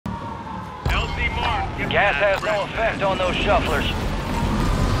Gas has no effect on those shufflers.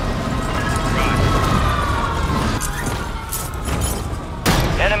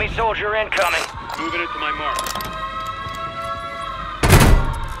 Enemy soldier incoming. Moving it to my mark.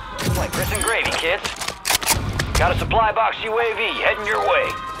 Like grits and gravy, kids. Got a supply box UAV heading your way.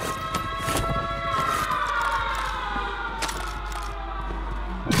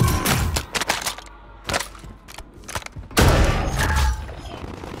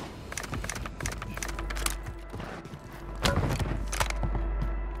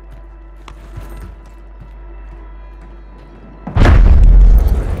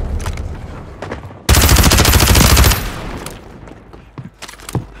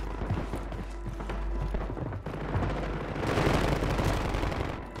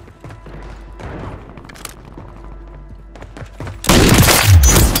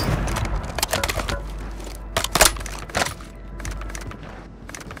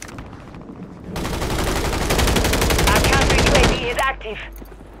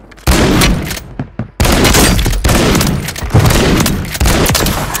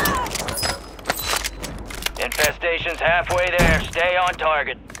 Infestation's halfway there. Stay on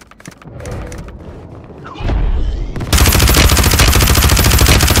target.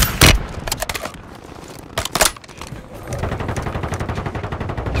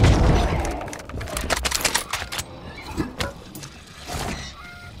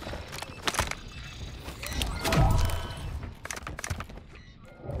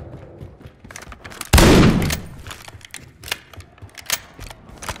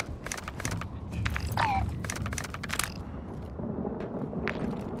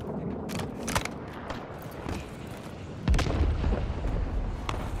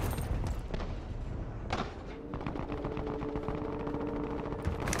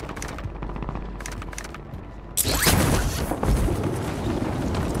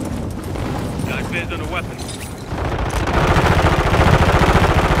 Viz on a weapon.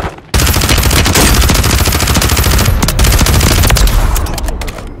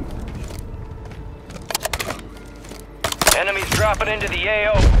 Enemies dropping into the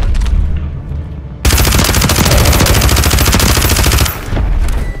AO.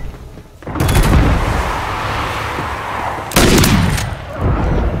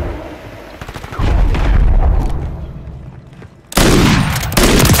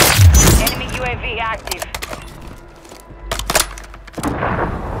 Active.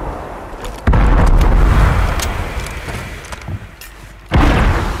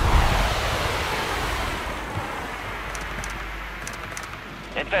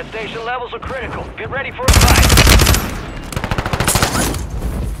 Infestation levels are critical. Get ready for a fight.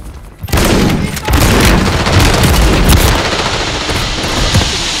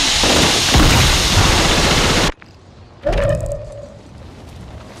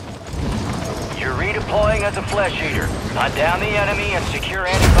 Redeploying as a flesh eater. Hunt down the enemy and secure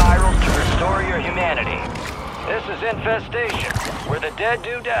antivirals to restore your humanity. This is Infestation, where the dead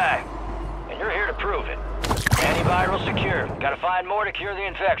do die. And you're here to prove it. Antiviral secure. Gotta find more to cure the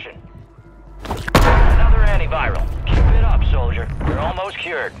infection. Another antiviral. Keep it up, soldier. You're almost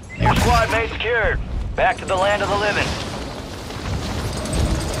cured. Your squad mate's cured. Back to the land of the living.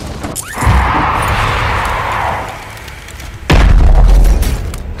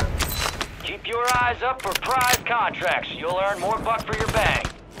 Keep your eyes up for prize contracts. You'll earn more buck for your bang.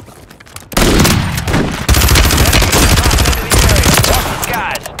 Watch the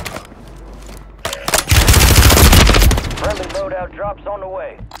skies. Friendly loadout drops on the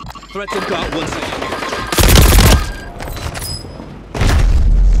way. Threat to dot once again.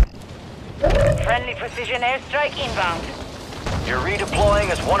 Friendly precision airstrike inbound. You're redeploying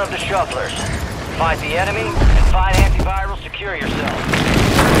as one of the shufflers. Fight the enemy and find antiviral. Secure yourself.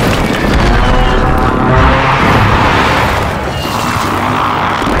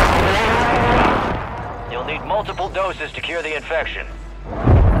 You'll need multiple doses to cure the infection.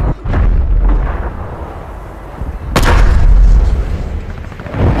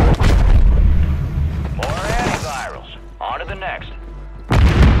 More antivirals. On to the next.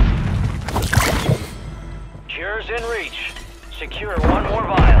 Cure's in reach. Secure one more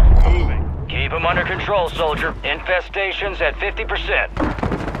vial. Moving. Keep them under control, soldier. Infestation's at 50%.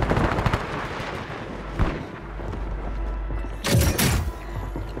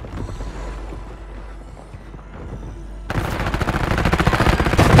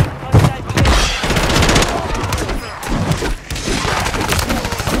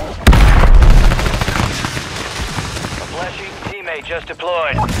 Just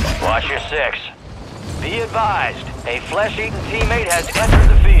deployed. Watch your six. Be advised, a flesh-eating teammate has entered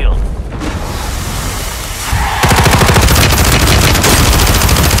the field.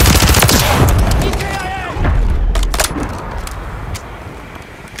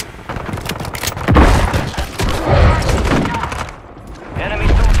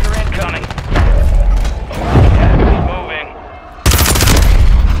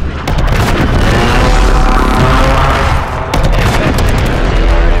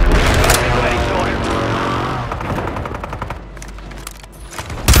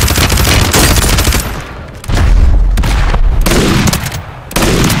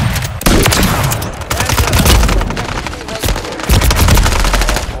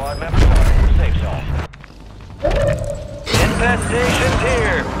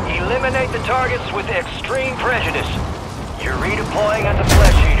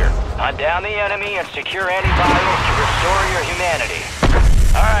 Hunt down the enemy and secure antivirals to restore your humanity.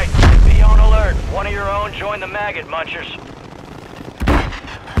 Alright, be on alert. One of your own joined the maggot munchers.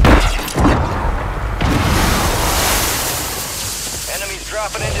 Enemies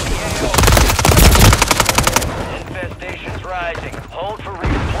dropping into the AO. Infestation's rising. Hold for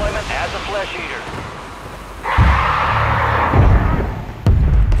redeployment as a flesh eater.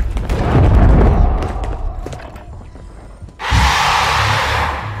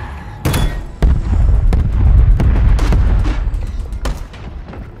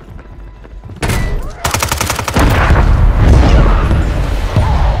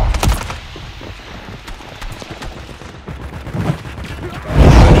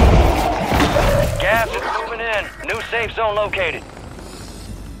 Safe zone located.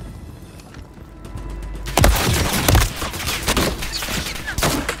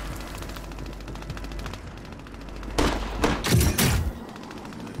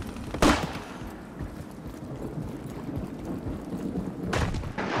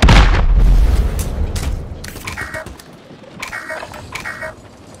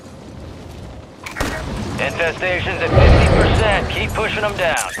 Infestation's at 50%. Keep pushing them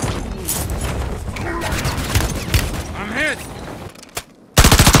down. I'm hit!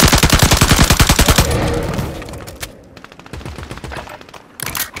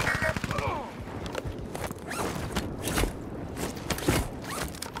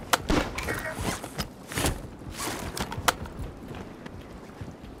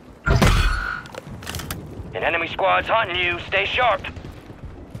 An enemy squad's hunting you. Stay sharp.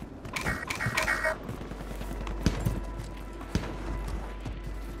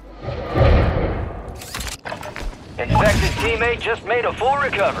 Infected teammate just made a full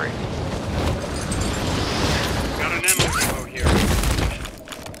recovery. Got an ammo here.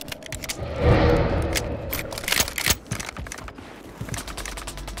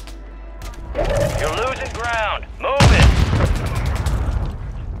 You're losing ground. Move it.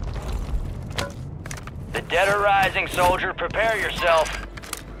 The dead are rising, soldier. Prepare yourself.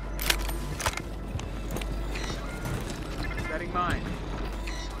 Setting mine.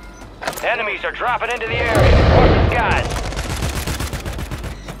 Enemies are dropping into the area. Watch the skies.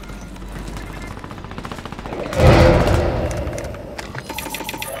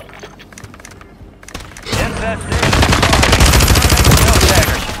 Infestation. No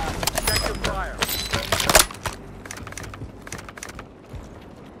daggers. Check your fire.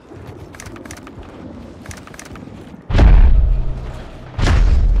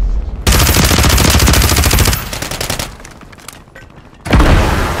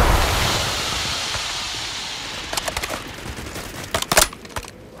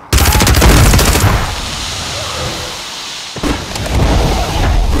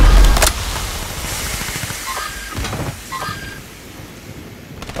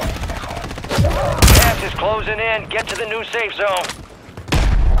 Closing in. Get to the new safe zone.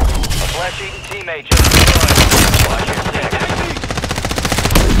 A flesh-eating teammate just destroyed. Watch your six.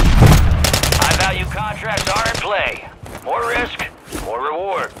 High-value contracts are in play. More risk, more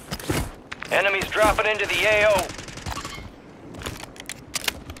reward. Enemies dropping into the AO.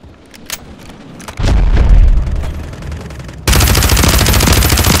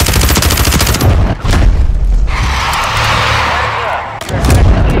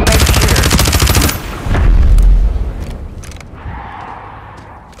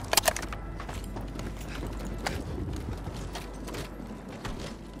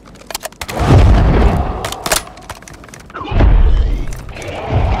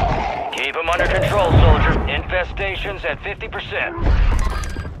 Under control, soldier. Infestation's at 50%.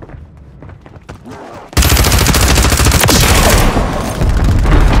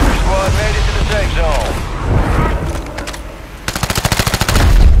 Your squad made it to the safe zone.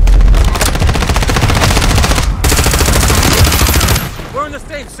 We're on the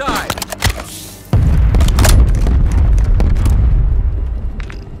safe side.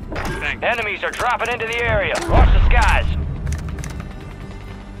 Thanks. Enemies are dropping into the area. Watch the skies.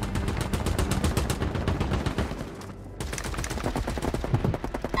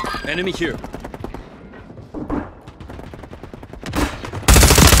 Enemy here.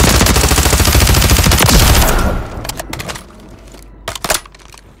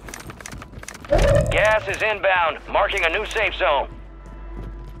 Gas is inbound, marking a new safe zone.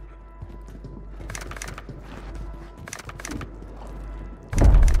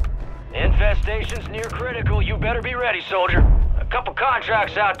 Infestation's near critical. You better be ready, soldier. A couple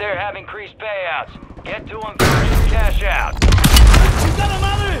contracts out there have increased payouts. Get to them first and cash out. We got him,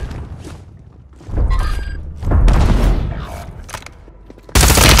 madre!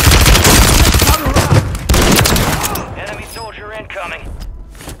 Enemy soldier incoming.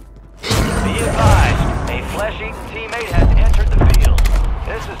 flesh-eating teammate has entered the field.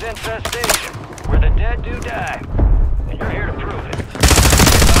 This is Infestation, where the dead do die. And you're here to prove it.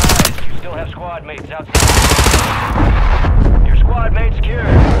 Advise, you still have squad mates outside. Your squad mates cured.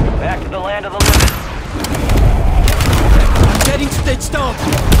 Back to the land of the living. I'm getting stitched up!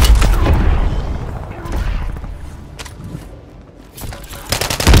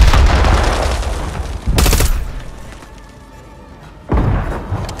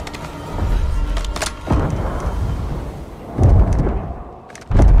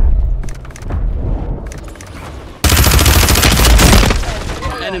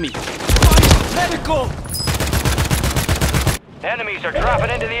 Enemy! Medical! Enemies are dropping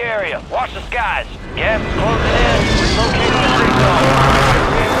into the area. Watch the skies. Gas is closing in. Relocating the safe zone.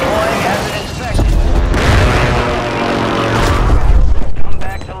 Redeploying as an infected. Come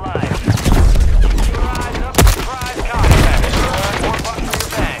back to life. Keep your eyes up for surprise contact. More bucks for your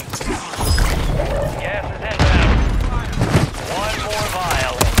bang. Gas is inbound. One more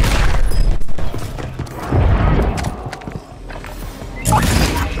vial.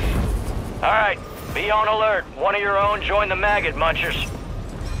 All right. Be on alert. One of your own join the maggot munchers.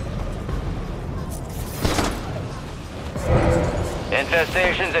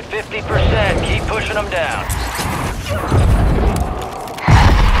 Infestation's at 50%. Keep pushing them down.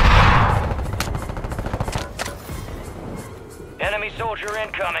 Enemy soldier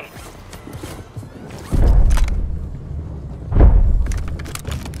incoming.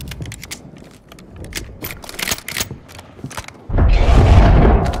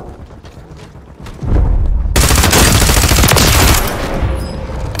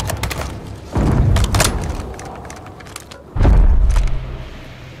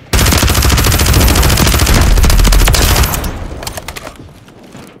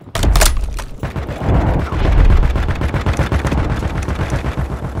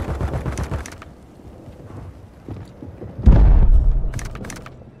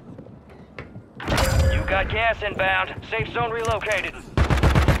 Got gas inbound. Safe zone relocated.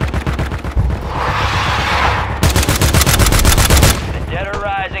 The dead are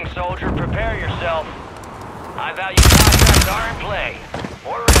rising, soldier. Prepare yourself. High-value contracts are in play.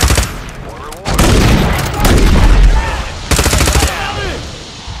 More revenue, more reward.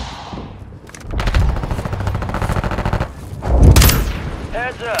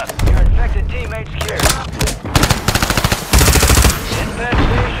 Heads up. Your infected teammates cured.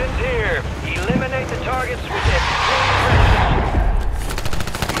 Infestation's here. Eliminate the targets with extreme precision.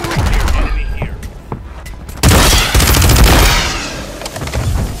 Enemy here.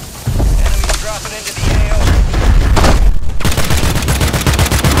 Enemies dropping into the AO.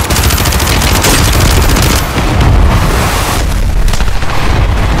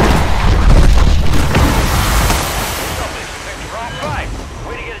 Something picked the wrong fight.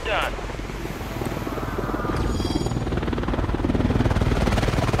 Way to get it done.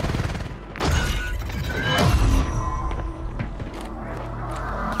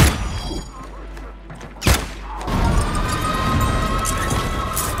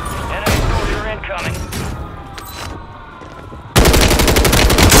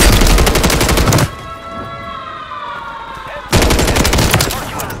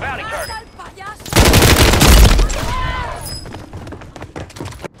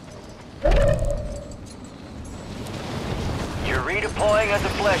 Redeploying as a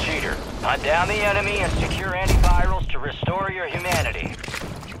flesh eater. Hunt down the enemy and secure antivirals to restore your humanity.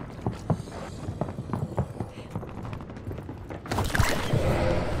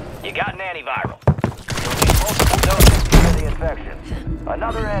 You got an antiviral. You'll need multiple doses to cure the infection.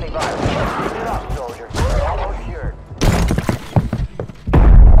 Another antiviral. Keep it up, soldier. You're almost cured.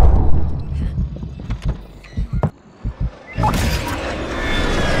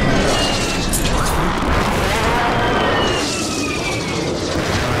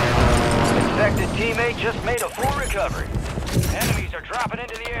 Teammate just made a full recovery. Enemies are dropping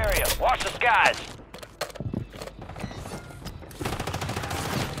into the area. Watch the skies.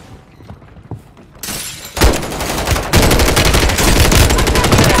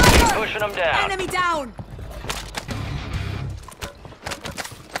 Keep pushing them down. Enemy down!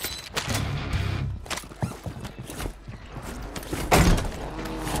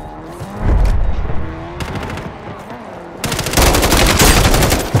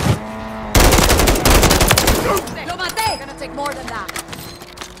 Take more than that.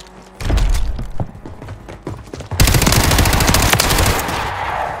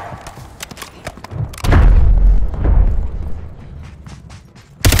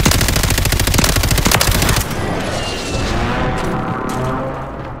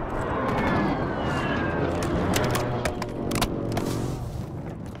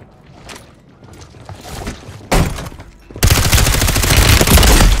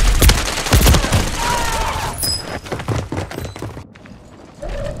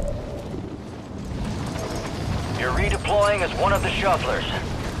 posing as one of the shufflers.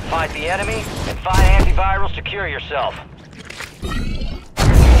 Fight the enemy and find antiviral, secure yourself. Enemies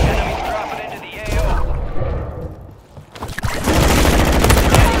dropping into the AO.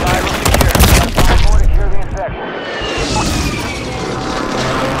 Antiviral secure. Find more to cure the infection.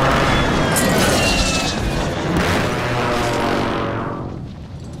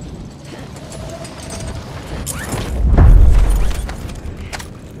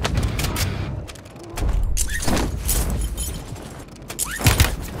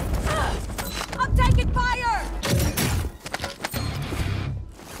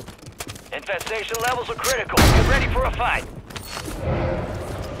 Infestation levels are critical. Get ready for a fight.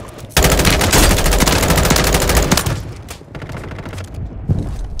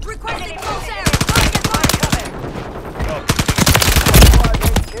 Requesting close air. Target mark coming. Squad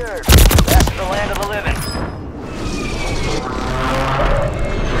mates secured. Back to the land of the living.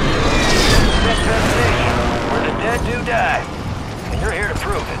 Infestation, where the dead do die. And you're here to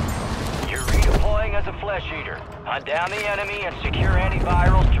prove it. You're redeploying as a flesh eater. Hunt down the enemy and secure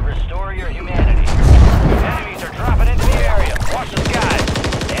antivirals to restore your humanity. Enemies are dropping into the area. Watch the skies.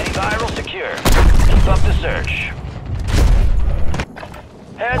 Antiviral secure. Keep up the search.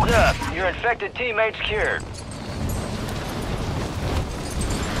 Heads up. Your infected teammate's cured.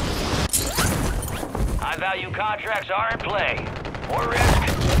 High-value contracts are in play. More risk,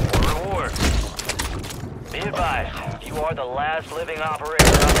 more reward. Be advised, you are the last living operator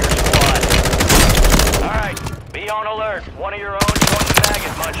on your squad. Alright, be on alert. One of your own joined the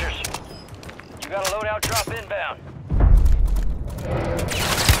maggot munchers. You got a loadout drop inbound.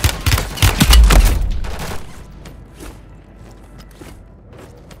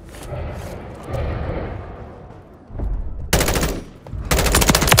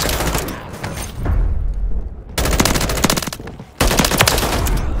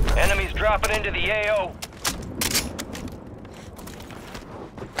 Enemies dropping into the AO.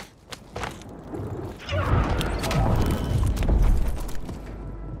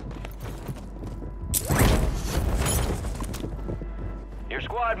 Your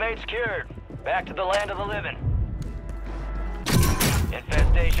squad mate's cured. Back to the land of the living.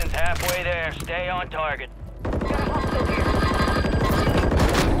 Infestation's halfway there. Stay on target.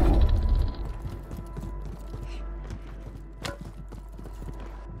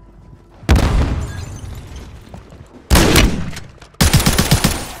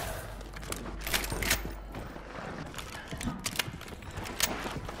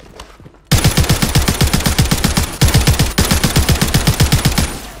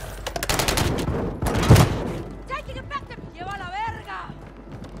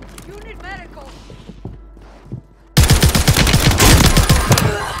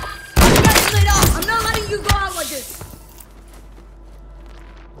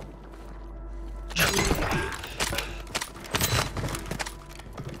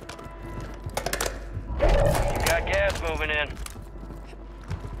 Moving in.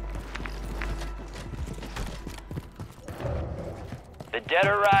 The dead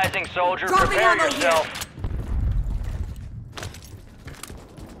are rising, soldier. Prepare yourself.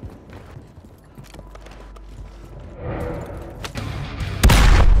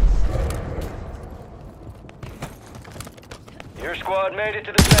 Your squad made it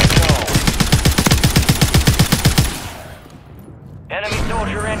to the safe zone. Enemy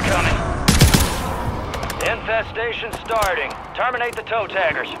soldier incoming. Infestation starting. Terminate the toe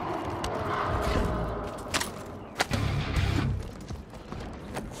taggers.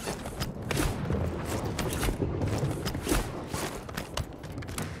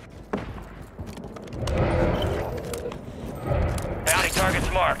 Bounty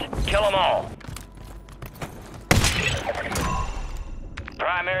targets marked. Kill them all.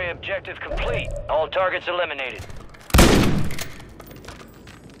 Primary objective complete. All targets eliminated.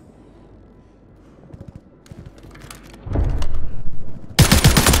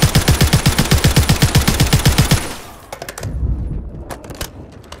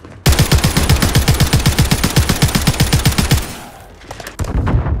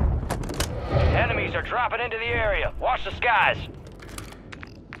 Dropping into the area. Watch the skies.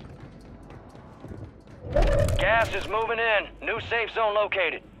 Gas is moving in. New safe zone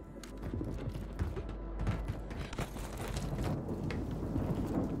located.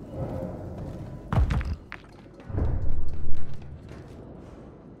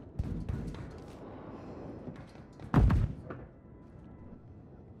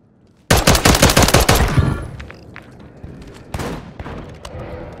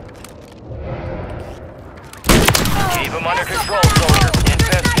 Keep them under control, soldier.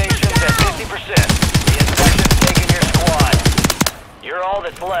 Infestation's at 50%. The infection's taking your squad. You're all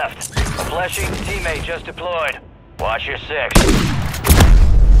that's left. A flesh-eating teammate just deployed. Watch your six.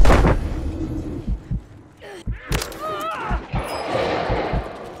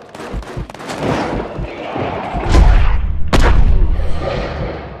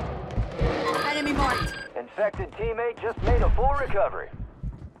 Enemy marked. Infected teammate just made a full recovery.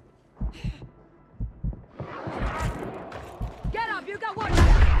 Get up, you got one. I'm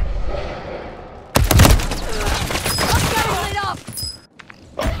getting lit up.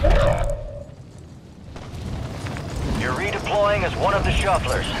 You're redeploying as one of the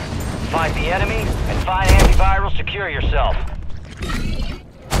shufflers. Find the enemy and find antiviral, secure yourself.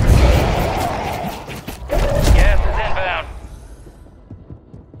 Gas is inbound.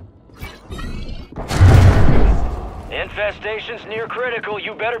 Infestation's near critical.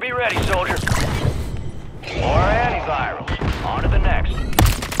 You better be ready, soldier. More antivirals. On to the next.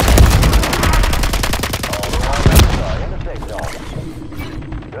 All the more members are in the safe zone.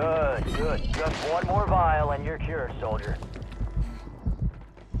 Good, good. Just one more vial and you're cured, soldier.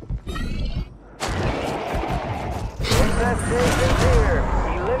 Infestation's here.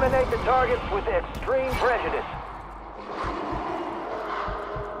 Eliminate the targets with extreme prejudice.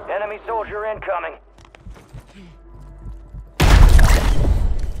 Enemy soldier incoming.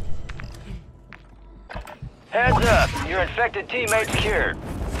 Heads up, your infected teammate's cured.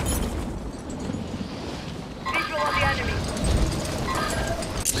 Visual on the enemy.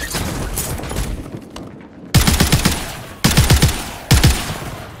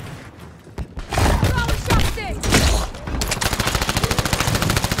 Throwing shot stick.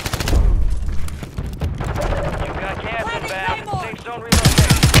 You've got gas Landing inbound. Claymore. Safe zone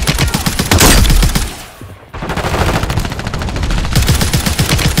relocated.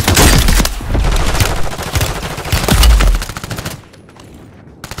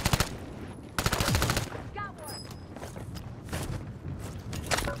 Got one.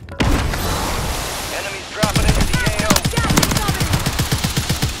 Enemies dropping into the AO. Gas is coming.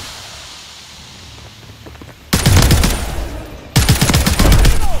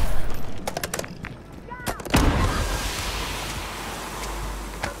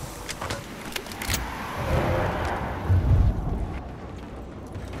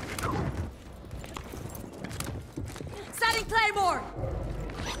 Setting Claymore.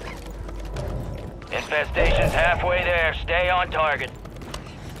 Infestation's halfway there. Stay on target.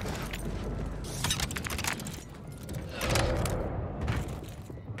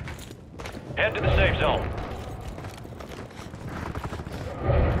 Head to the safe zone.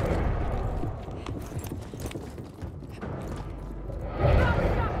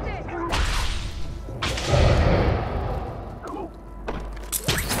 Throwing shot stick.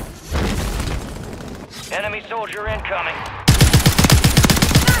 Enemy soldier incoming.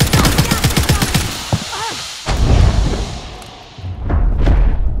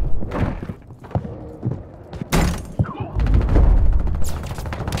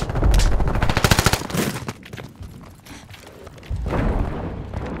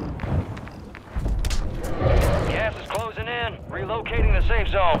 Gas is closing in. Relocating the safe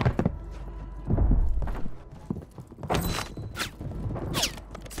zone.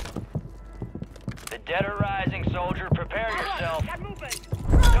 The dead are rising, soldier. Prepare yourself. Couple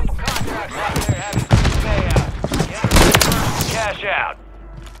contracts out there having some payout. Get it, cash out.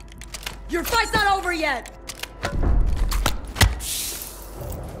 Your fight's not over yet.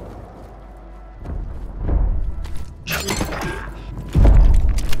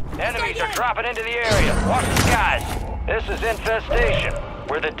 Enemies are dropping into the area. Watch the skies. This is infestation,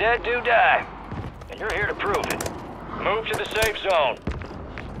 where the dead do die. And you're here to prove it. Move to the safe zone.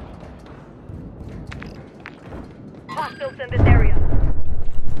 Hostiles in this area.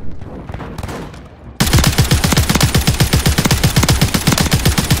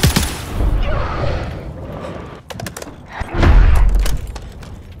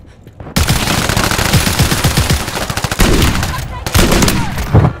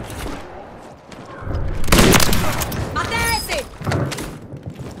 Mate ese!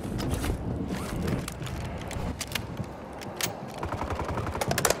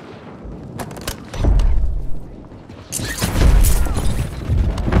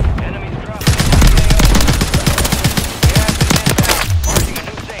 Enemies dropping.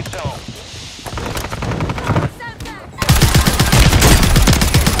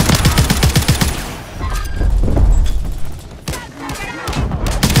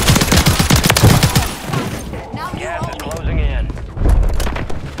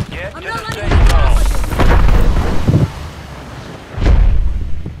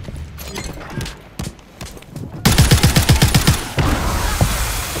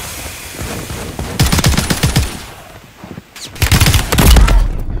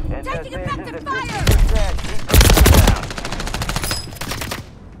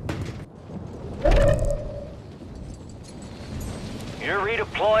 You're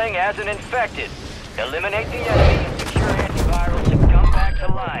redeploying as an infected. Eliminate the enemy and secure antivirals to come back to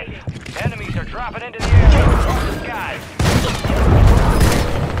life. Enemies are dropping into the air from the skies.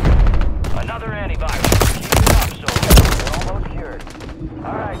 Another antivirus. Keep it up, soldier. We're almost cured.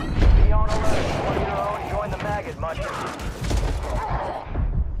 Alright, be on alert. One of your own join the maggot munchers.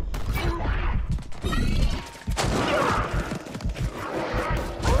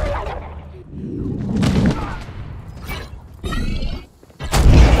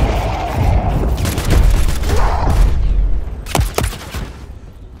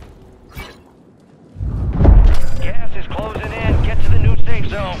 Gas is closing in. Get to the new safe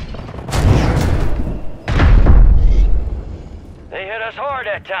zone. They hit us hard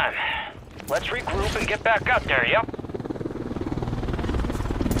that time. Let's regroup and get back up there, yep?